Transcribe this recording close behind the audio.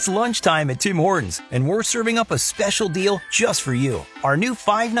It's lunchtime at Tim Hortons, and we're serving up a special deal just for you. Our new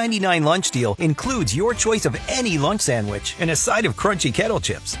 $5.99 lunch deal includes your choice of any lunch sandwich and a side of crunchy kettle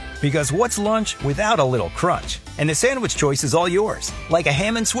chips. Because what's lunch without a little crunch? And the sandwich choice is all yours, like a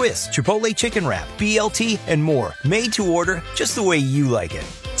ham and Swiss, Chipotle chicken wrap, BLT, and more, made to order just the way you like it.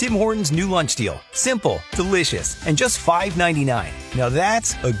 Tim Hortons' new lunch deal. Simple, delicious, and just $5.99. Now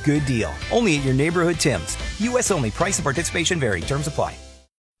that's a good deal. Only at your neighborhood Tim's. U.S. only. Price and participation vary. Terms apply.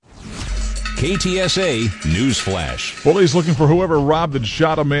 KTSA News Flash. Police looking for whoever robbed and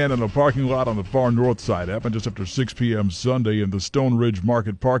shot a man in a parking lot on the far north side. Happened just after 6 p.m. Sunday in the Stone Ridge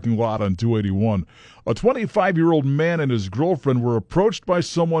Market parking lot on 281. A 25-year-old man and his girlfriend were approached by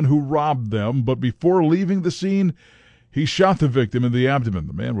someone who robbed them, but before leaving the scene, he shot the victim in the abdomen.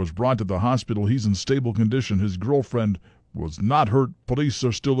 The man was brought to the hospital. He's in stable condition. His girlfriend was not hurt. Police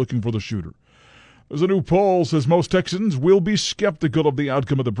are still looking for the shooter. There's a new poll says most Texans will be skeptical of the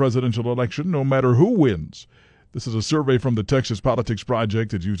outcome of the presidential election, no matter who wins. This is a survey from the Texas Politics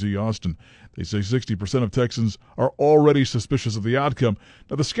Project at UT Austin. They say 60% of Texans are already suspicious of the outcome.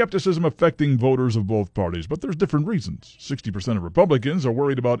 Now, the skepticism affecting voters of both parties, but there's different reasons. 60% of Republicans are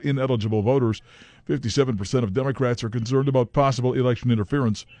worried about ineligible voters. 57% of Democrats are concerned about possible election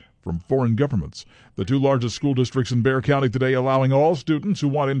interference from foreign governments. The two largest school districts in Bexar County today allowing all students who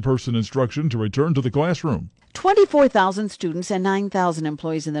want in-person instruction to return to the classroom. 24,000 students and 9,000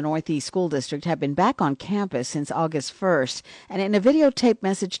 employees in the Northeast School District have been back on campus since August 1st. And in a videotaped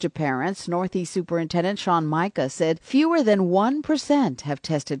message to parents, Northeast Superintendent Sean Micah said fewer than 1% have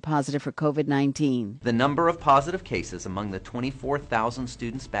tested positive for COVID-19. The number of positive cases among the 24,000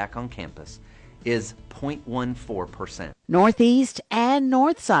 students back on campus is 0.14%. Northeast and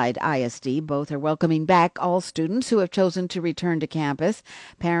Northside ISD both are welcoming back all students who have chosen to return to campus.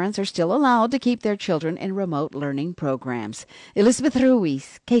 Parents are still allowed to keep their children in remote learning programs. Elizabeth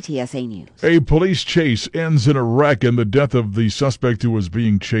Ruiz, KTSA News. A police chase ends in a wreck and the death of the suspect who was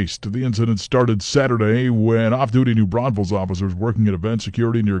being chased. The incident started Saturday when off-duty New Braunfels officers working at event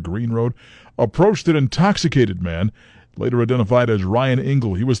security near Green Road approached an intoxicated man, later identified as Ryan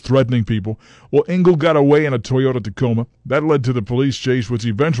Engel. He was threatening people. Well, Engel got away in a Toyota Tacoma. That led to the police chase, which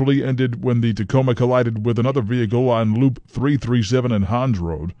eventually ended when the Tacoma collided with another vehicle on Loop 337 and Hans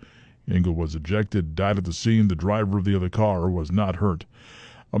Road. Engel was ejected, died at the scene. The driver of the other car was not hurt.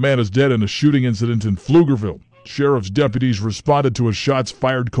 A man is dead in a shooting incident in Pflugerville. Sheriff's deputies responded to a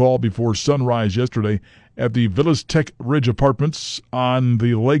shots-fired call before sunrise yesterday at the Villas Tech Ridge Apartments on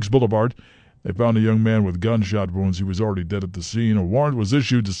the Lakes Boulevard. They found a young man with gunshot wounds. He was already dead at the scene. A warrant was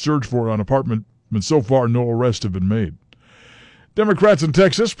issued to search for an apartment, but so far no arrests have been made. Democrats in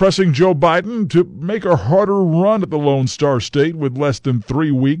Texas pressing Joe Biden to make a harder run at the Lone Star State with less than 3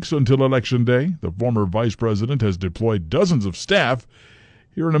 weeks until Election Day. The former vice president has deployed dozens of staff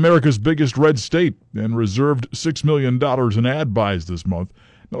here in America's biggest red state and reserved $6 million in ad buys this month.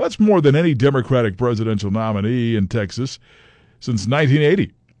 Now, that's more than any Democratic presidential nominee in Texas since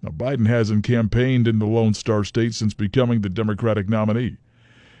 1980. Now, Biden hasn't campaigned in the Lone Star State since becoming the Democratic nominee.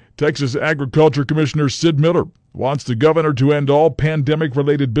 Texas Agriculture Commissioner Sid Miller wants the governor to end all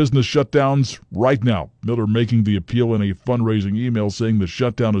pandemic-related business shutdowns right now. Miller making the appeal in a fundraising email saying the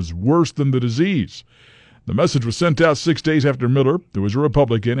shutdown is worse than the disease. The message was sent out 6 days after Miller, who is a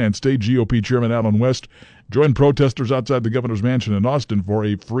Republican, and state GOP Chairman Allen West joined protesters outside the governor's mansion in Austin for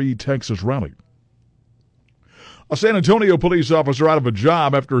a Free Texas rally. A San Antonio police officer out of a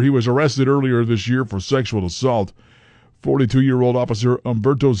job after he was arrested earlier this year for sexual assault. 42-year-old officer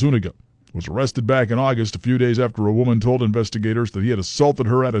Humberto Zuniga was arrested back in August, a few days after a woman told investigators that he had assaulted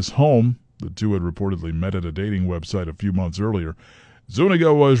her at his home. The two had reportedly met at a dating website a few months earlier.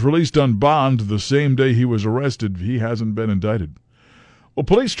 Zuniga was released on bond the same day he was arrested. He hasn't been indicted. Well,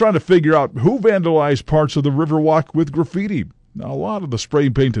 police trying to figure out who vandalized parts of the Riverwalk with graffiti. Now, a lot of the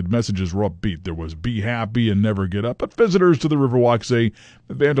spray-painted messages were upbeat. There was "Be happy and never get up," but visitors to the Riverwalk say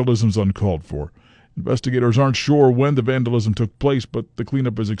the vandalism's uncalled for. Investigators aren't sure when the vandalism took place, but the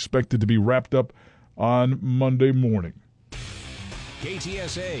cleanup is expected to be wrapped up on Monday morning.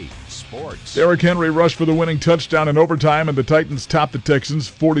 KTSA Sports. Derrick Henry rushed for the winning touchdown in overtime, and the Titans topped the Texans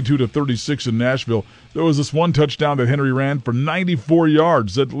 42-36 in Nashville. There was this one touchdown that Henry ran for 94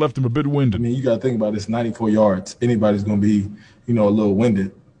 yards that left him a bit winded. I mean, you got to think about this, 94 yards. Anybody's going to be, a little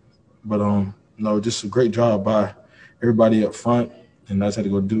winded. But, just a great job by everybody up front, and I just had to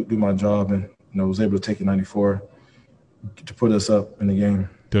go do my job and, was able to take it 94 to put us up in the game.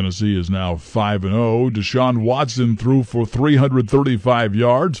 Tennessee is now 5-0. Deshaun Watson threw for 335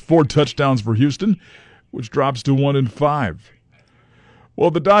 yards, 4 touchdowns for Houston, which drops to 1-5. Well,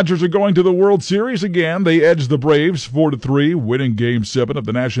 the Dodgers are going to the World Series again. They edged the Braves 4-3, winning Game 7 of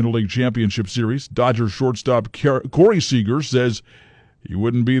the National League Championship Series. Dodgers shortstop Corey Seager says he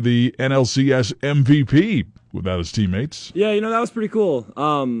wouldn't be the NLCS MVP without his teammates. Yeah, that was pretty cool.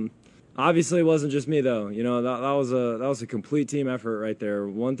 Obviously, it wasn't just me, though. That was a complete team effort right there.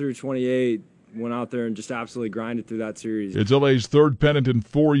 1 through 28 went out there and just absolutely grinded through that series. It's LA's third pennant in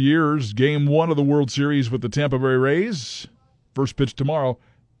 4 years. Game 1 of the World Series with the Tampa Bay Rays. First pitch tomorrow,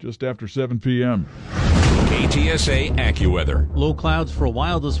 just after 7 p.m. KTSA AccuWeather. Low clouds for a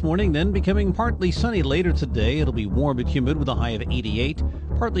while this morning, then becoming partly sunny later today. It'll be warm but humid with a high of 88.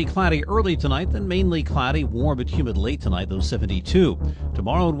 Partly cloudy early tonight, then mainly cloudy, warm but humid late tonight, though 72.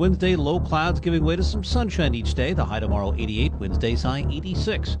 Tomorrow and Wednesday, low clouds giving way to some sunshine each day. The high tomorrow 88, Wednesday's high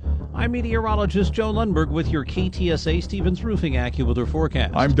 86. I'm meteorologist Joe Lundberg with your KTSA Stevens Roofing AccuWeather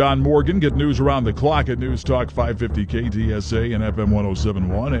forecast. I'm Don Morgan. Get news around the clock at News Talk 550 KTSA and FM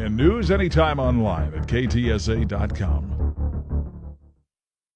 107.1 and news anytime online at KTSA.com.